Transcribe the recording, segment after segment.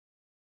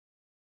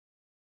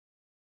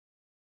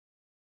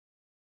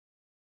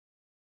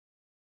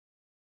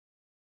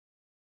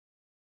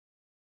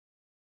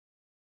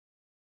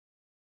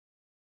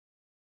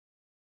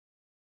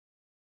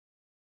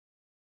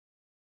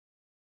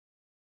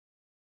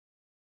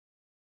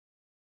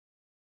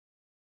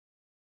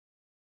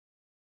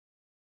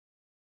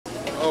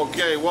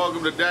Okay,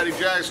 welcome to Daddy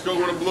Jack's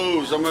Cooking with the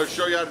Blues. I'm going to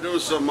show you how to do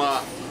some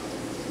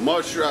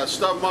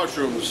stuffed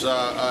mushrooms.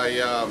 Kind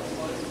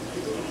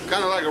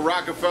of like a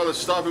Rockefeller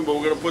stuffing, but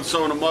we're going to put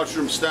some of the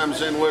mushroom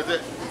stems in with it.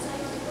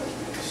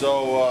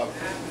 So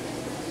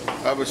I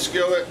have a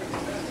skillet,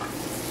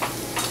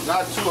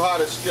 not too hot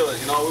a skillet,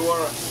 you know, we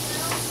want to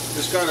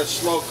just kind of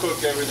slow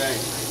cook everything.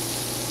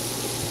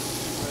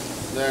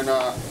 Then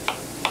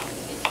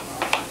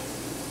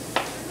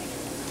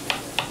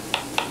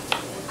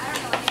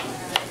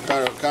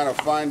kind of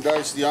fine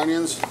dice the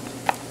onions.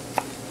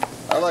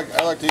 I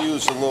like to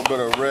use a little bit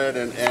of red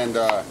and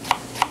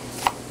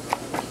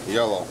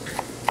yellow.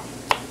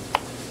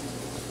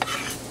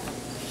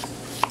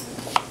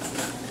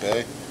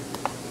 Okay.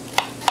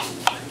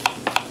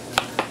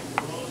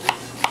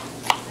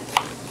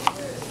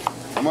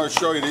 I'm going to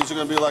show you, these are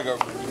going to be like an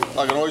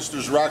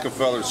oysters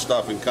Rockefeller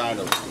stuffing, kind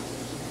of.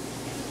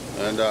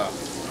 And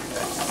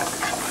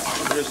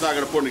we're just not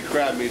going to put any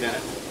crab meat in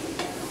it.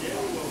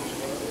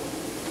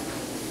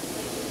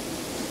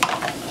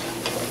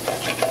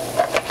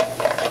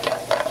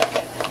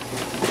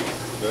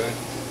 Okay,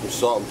 some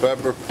salt and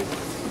pepper.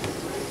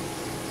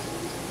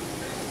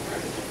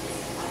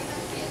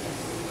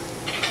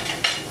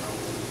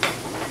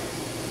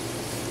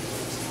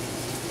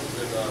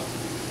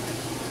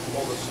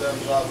 Pull the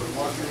stems off of the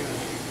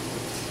mushrooms.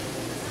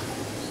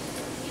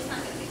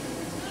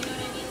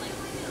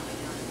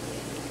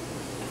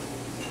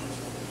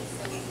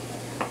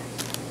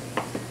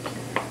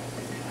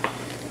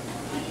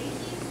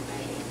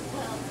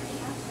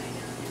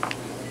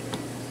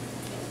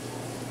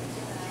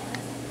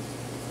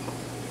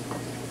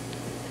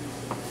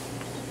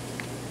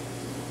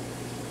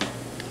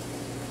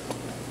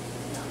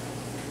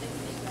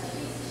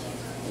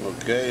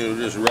 Okay, we'll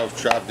just rough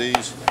chop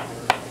these.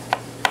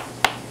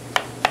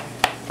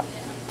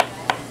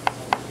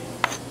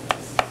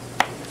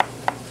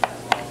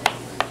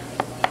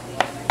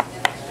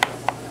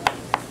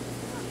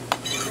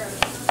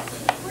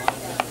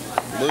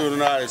 Believe it or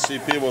not, I see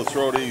people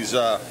throw these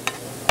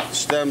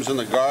stems in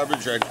the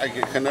garbage. I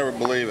can never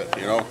believe it,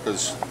 you know,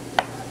 because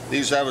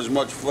these have as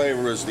much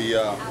flavor as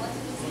the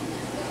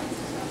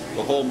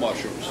whole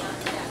mushrooms.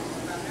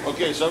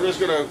 Okay, so I'm just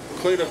going to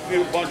clean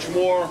a bunch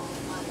more,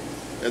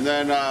 and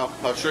then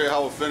I'll show you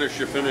how we'll finish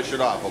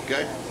it off,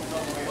 okay?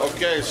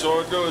 Okay, so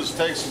what we'll do is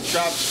take some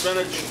chopped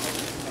spinach,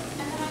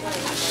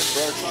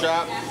 fresh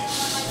chop.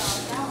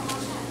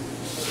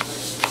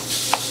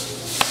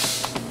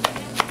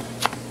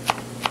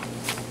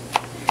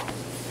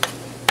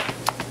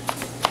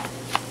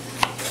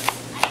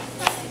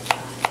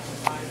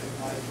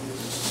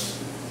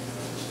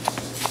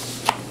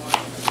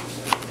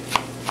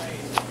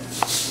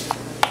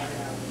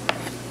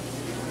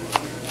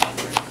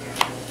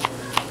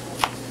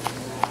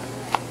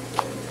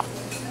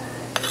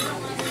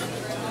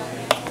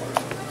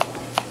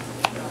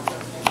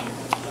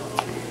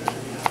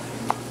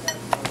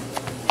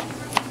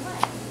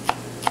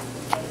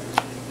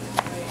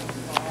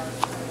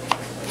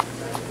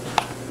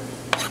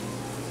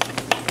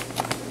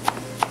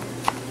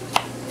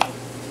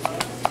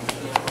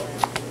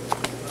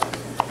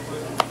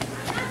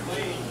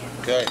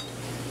 Okay,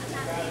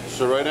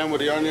 so right in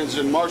with the onions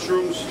and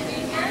mushrooms.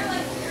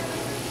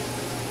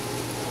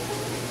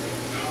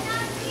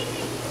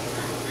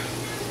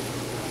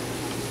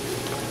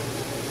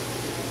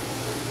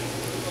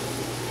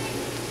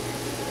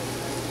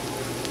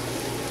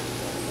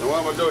 And what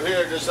I'm going to do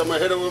here, I'm going to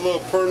hit it with a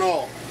little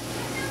Pernod,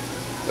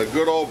 a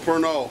good old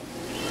Pernod.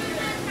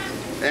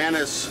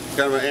 Anise,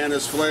 kind of an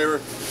anise flavor.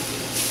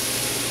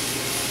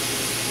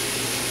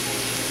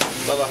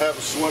 Let it have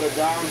it sweat it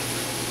down.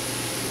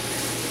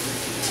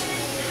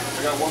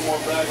 I got one more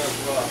bag of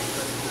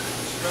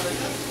spinach.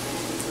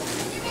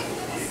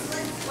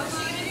 What's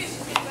she gonna do? She's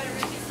gonna go to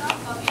Richie's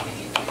softball game and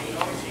eat the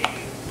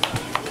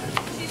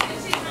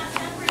she's not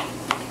separating.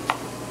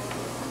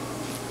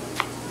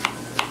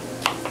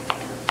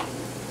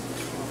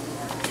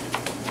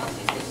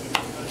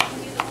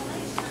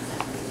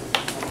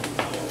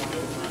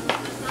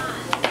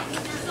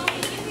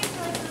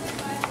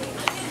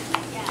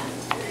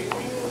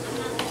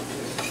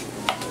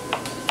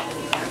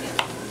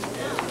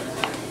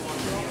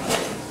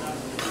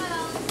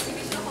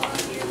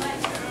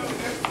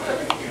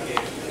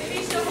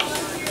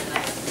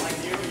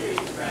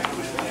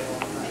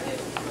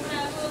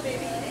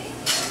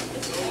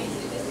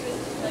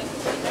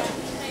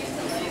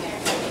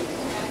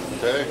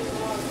 Okay.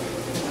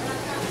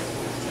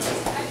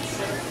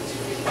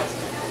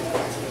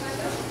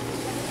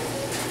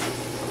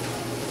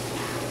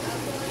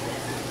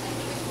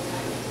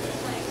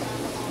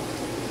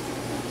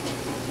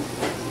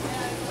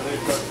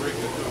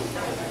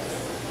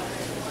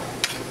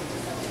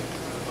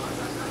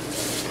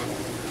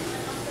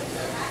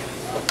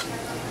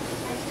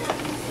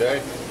 Okay.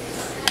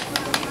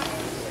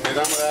 And I'm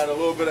going to add a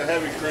little bit of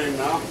heavy cream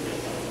now.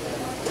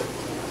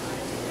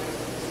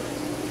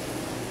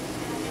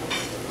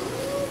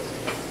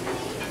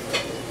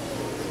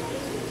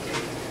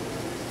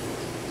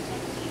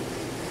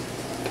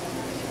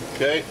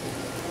 Come Okay.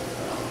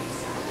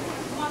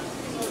 on,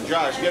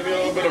 Josh, give me a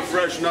little bit of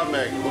fresh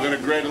nutmeg. We're going to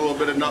grate a little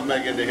bit of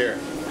nutmeg into here.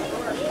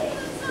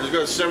 Just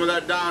going to simmer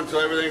that down until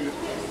everything,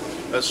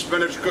 the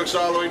spinach cooks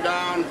all the way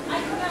down.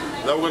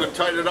 Then we're going to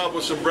tighten it up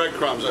with some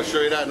breadcrumbs. I'll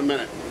show you that in a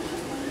minute.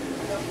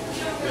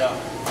 Yeah.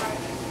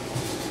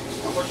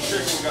 How much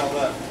chicken we got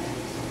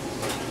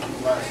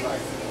left? Last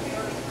night.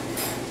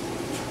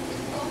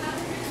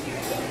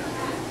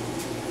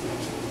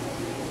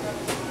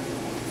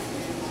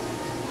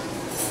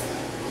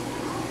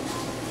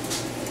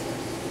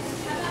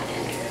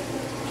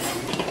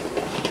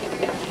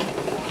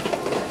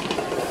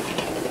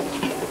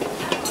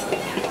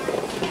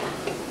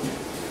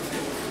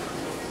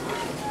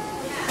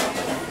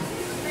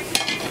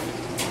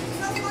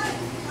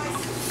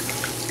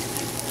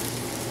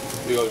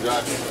 Here you go,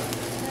 Josh.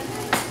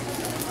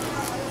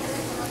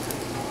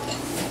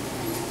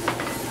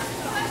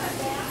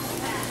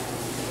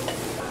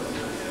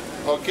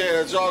 Okay,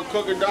 it's all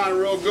cooking down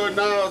real good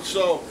now.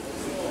 So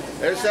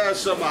this has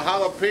some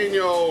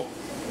jalapeno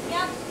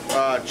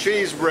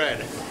cheese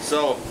bread.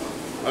 So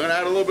I'm gonna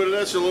add a little bit of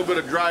this and a little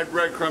bit of dried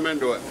breadcrumb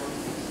into it.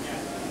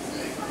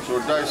 So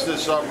we'll dice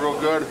this up real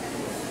good.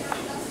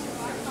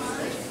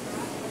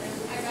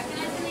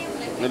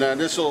 And then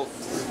this will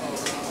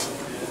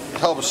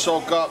help us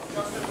soak up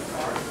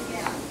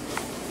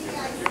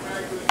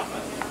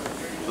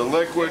the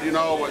liquid, you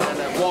know, and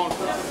it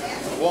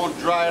won't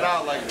dry it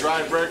out like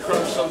dried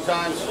breadcrumbs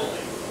sometimes.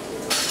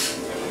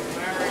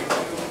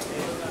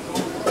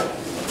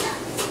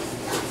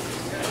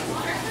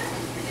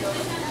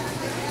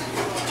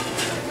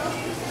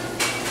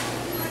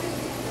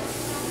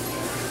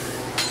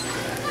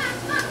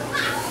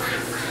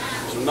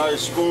 Some nice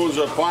spoons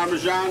of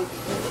Parmesan.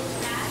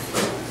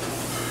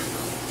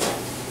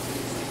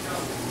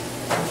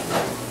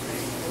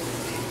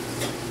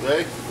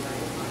 Okay.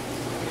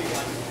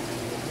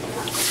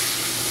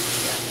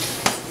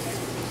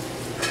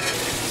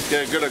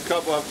 Okay, get a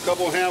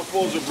couple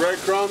handfuls of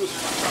breadcrumbs,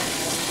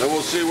 then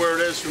we'll see where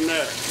it is from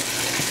there.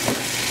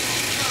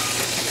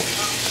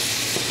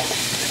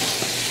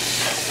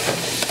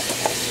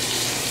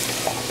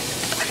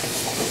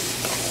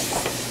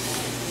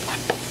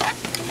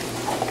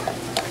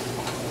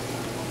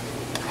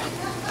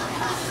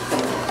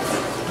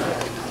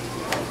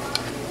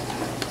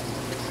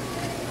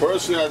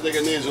 Personally, I think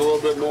it needs a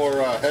little bit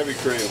more heavy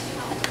cream.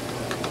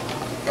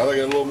 I think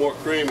it's a little more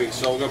creamy,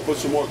 so we're going to put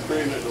some more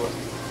cream into it.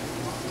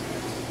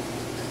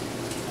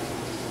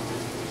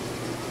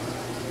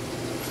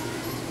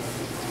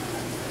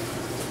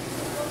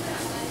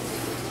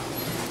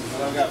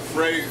 And I've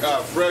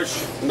got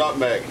fresh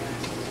nutmeg.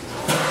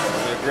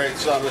 I'm going to grate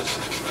some of this.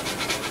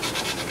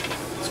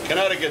 It's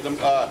Connecticut,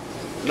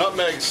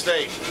 nutmeg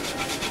state.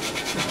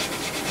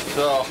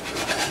 So,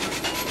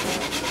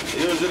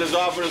 use it as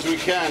often as we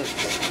can.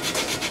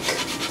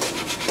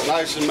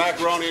 Nice and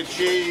macaroni and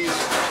cheese.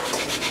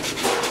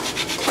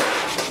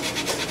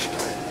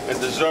 And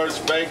desserts,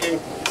 baking.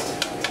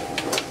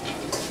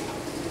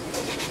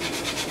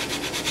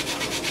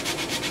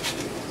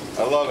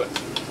 I love it.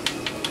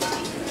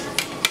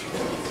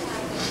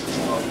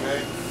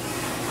 Okay.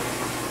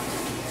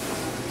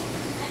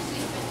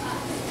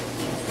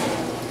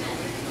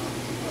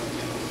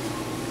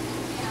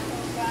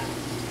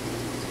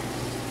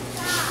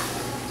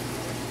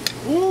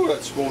 Ooh,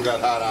 that spoon got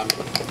hot on me.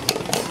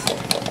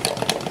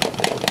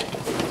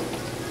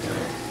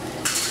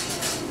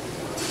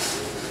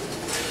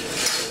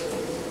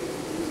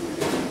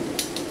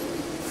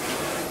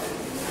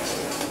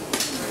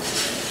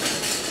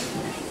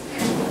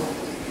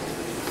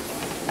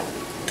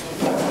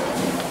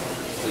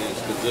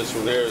 This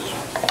one here is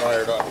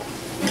fired up.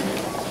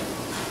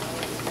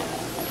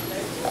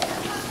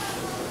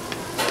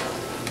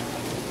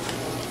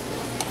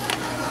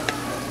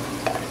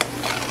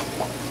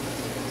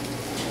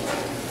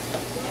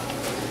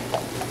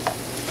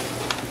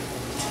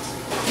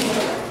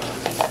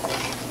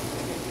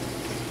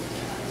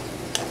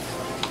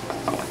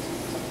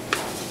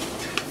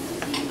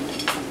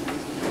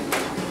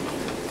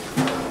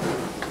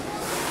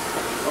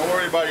 Don't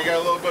worry about it, you got a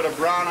little bit of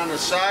brown on the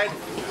side.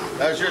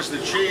 That's just the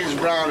cheese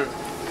browning.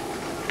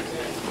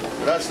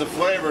 That's the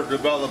flavor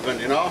developing,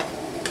 you know?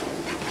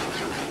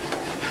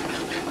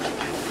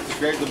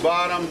 Scrape the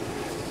bottom.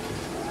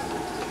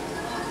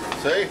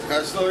 See?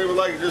 I still even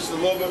like just a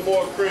little bit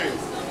more cream.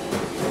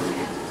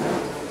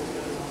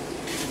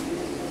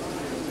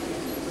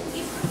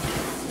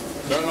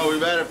 So I don't know,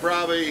 we've added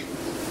probably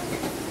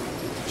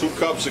 2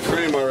 cups of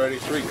cream already,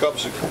 3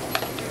 cups of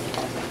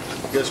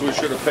cream. Guess we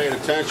should have paid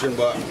attention,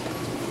 but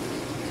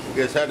I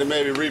guess had to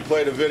maybe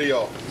replay the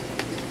video.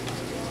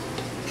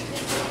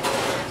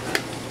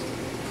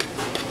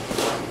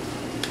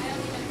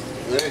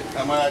 See?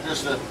 I might add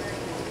just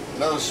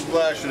another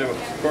splash of it,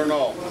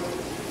 Pernod.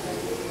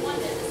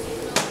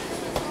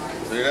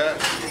 See that?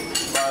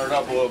 Fire it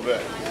up a little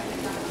bit.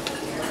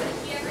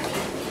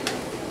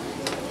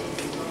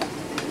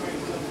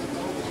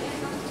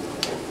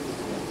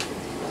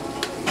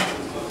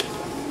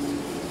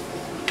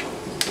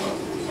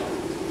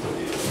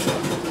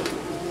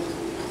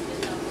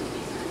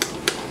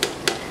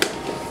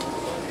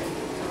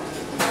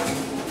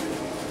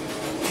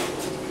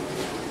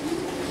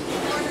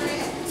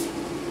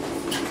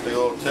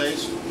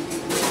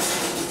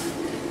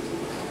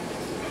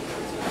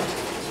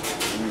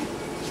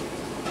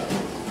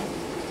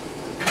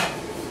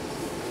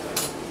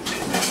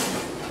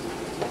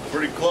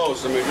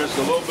 close. I mean, just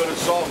a little bit of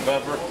salt and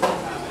pepper.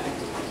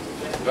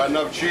 Got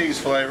enough cheese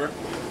flavor.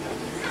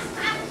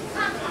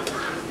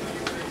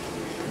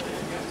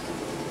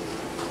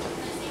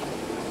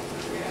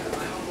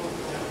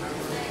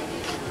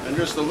 And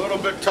just a little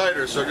bit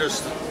tighter, so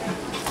just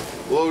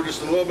a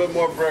little bit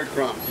more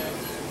breadcrumb.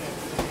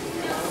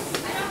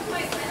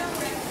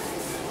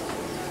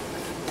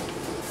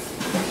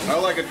 I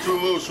don't like it too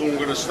loose when we're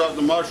going to stuff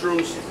the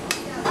mushrooms.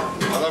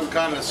 I let them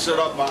kind of sit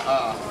up.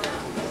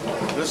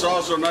 This is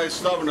also nice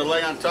stuffing to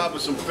lay on top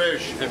of some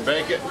fish and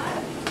bake it.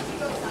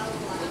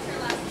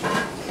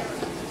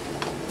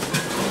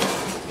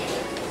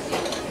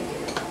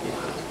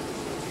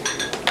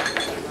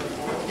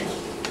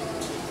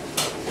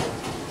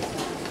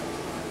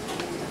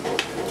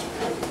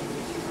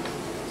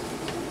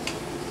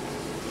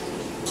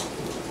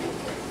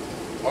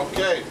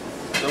 Okay,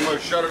 so I'm going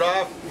to shut it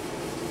off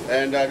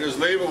and just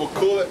leave it. We'll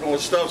cool it and we'll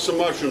stuff some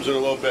mushrooms in a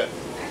little bit.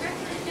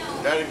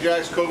 Daddy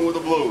Jack's cooking with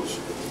the blues.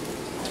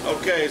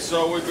 Okay,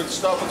 so we've been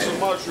stuffing some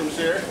mushrooms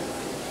here.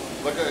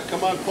 Look at it.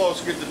 Come on close,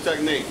 get the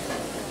technique.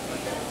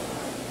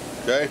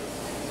 Okay.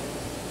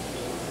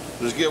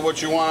 Just get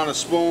what you want on a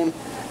spoon.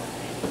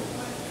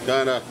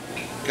 Kind of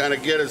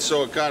get it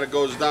so it kind of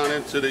goes down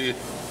into the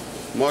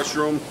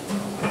mushroom.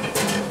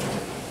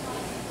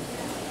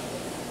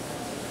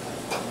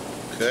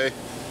 Okay.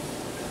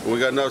 We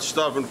got enough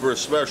stuffing for a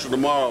special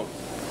tomorrow.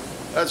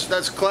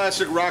 That's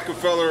classic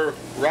Rockefeller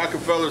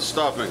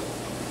stuffing.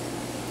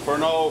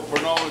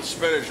 Pernod and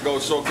spinach go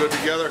so good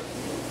together.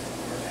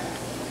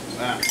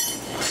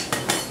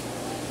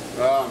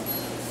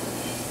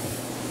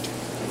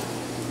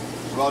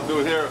 What I'll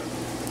do here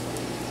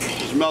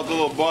is melt a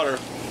little butter.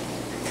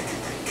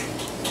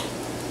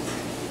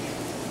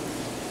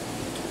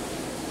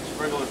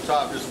 Sprinkle the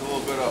top just a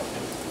little bit of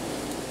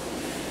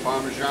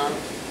Parmesan.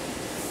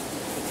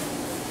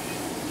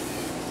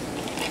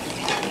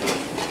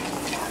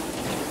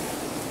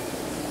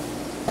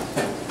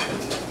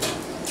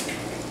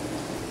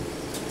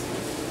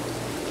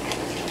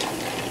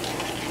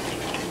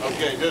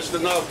 Okay, just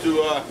enough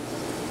to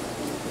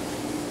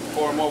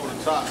pour them over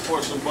the top,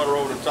 pour some butter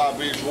over the top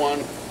of each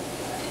one.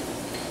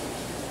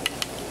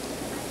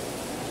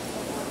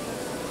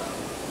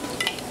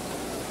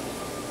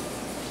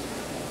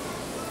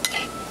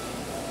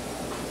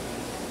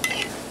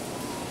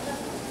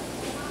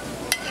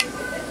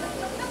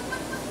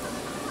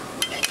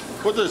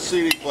 Put the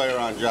CD player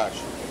on,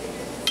 Josh.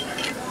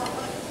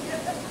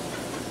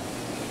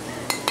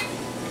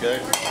 Okay.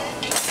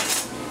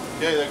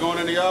 Okay, they're going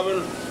in the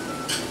oven.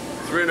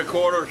 3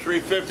 1/4,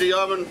 350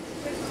 oven.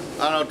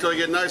 I don't know, until they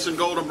get nice and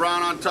golden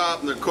brown on top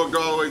and they're cooked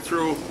all the way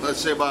through,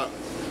 let's say about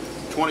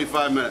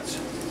 25 minutes.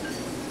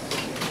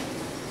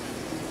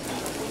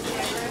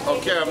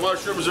 Okay, our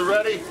mushrooms are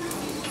ready.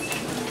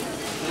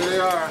 Here they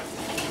are.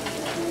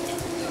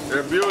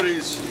 They're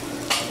beauties.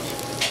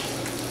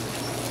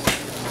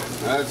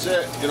 That's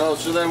it, you know,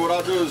 so then what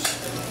I'll do is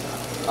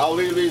I'll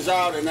leave these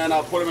out and then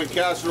I'll put them in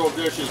casserole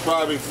dishes,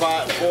 probably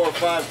 4 or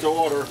 5 to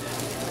order.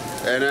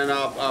 And then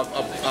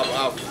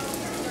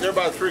they're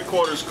about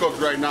 3/4 cooked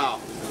right now.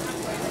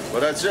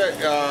 But that's it.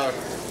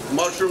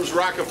 Mushrooms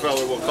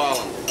Rockefeller, we'll call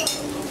them.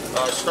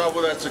 Stuff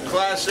with that's a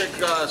classic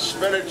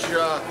spinach,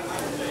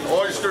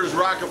 oysters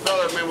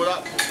Rockefeller. I mean,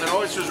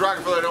 oysters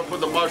Rockefeller, I don't put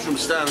the mushroom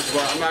stems,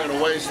 but I'm not going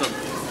to waste them.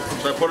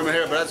 So I put them in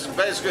here. But that's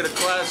basically the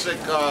classic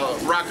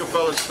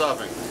Rockefeller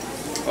stuffing.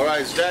 All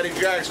right, it's Daddy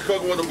Jack's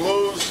Cooking with the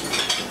Blues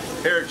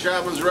here at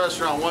Chapman's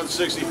Restaurant,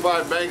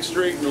 165 Bank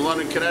Street in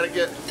London,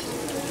 Connecticut.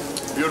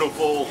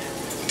 Beautiful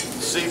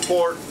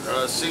seaport,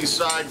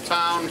 seaside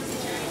town.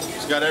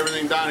 It's got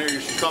everything down here. You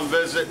should come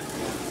visit.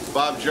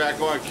 Bob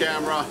Jacko on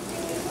camera,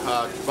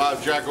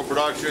 Bob Jacko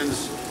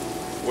Productions.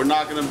 We're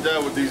knocking them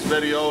dead with these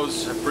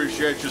videos. I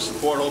appreciate your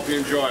support. Hope you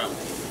enjoy them.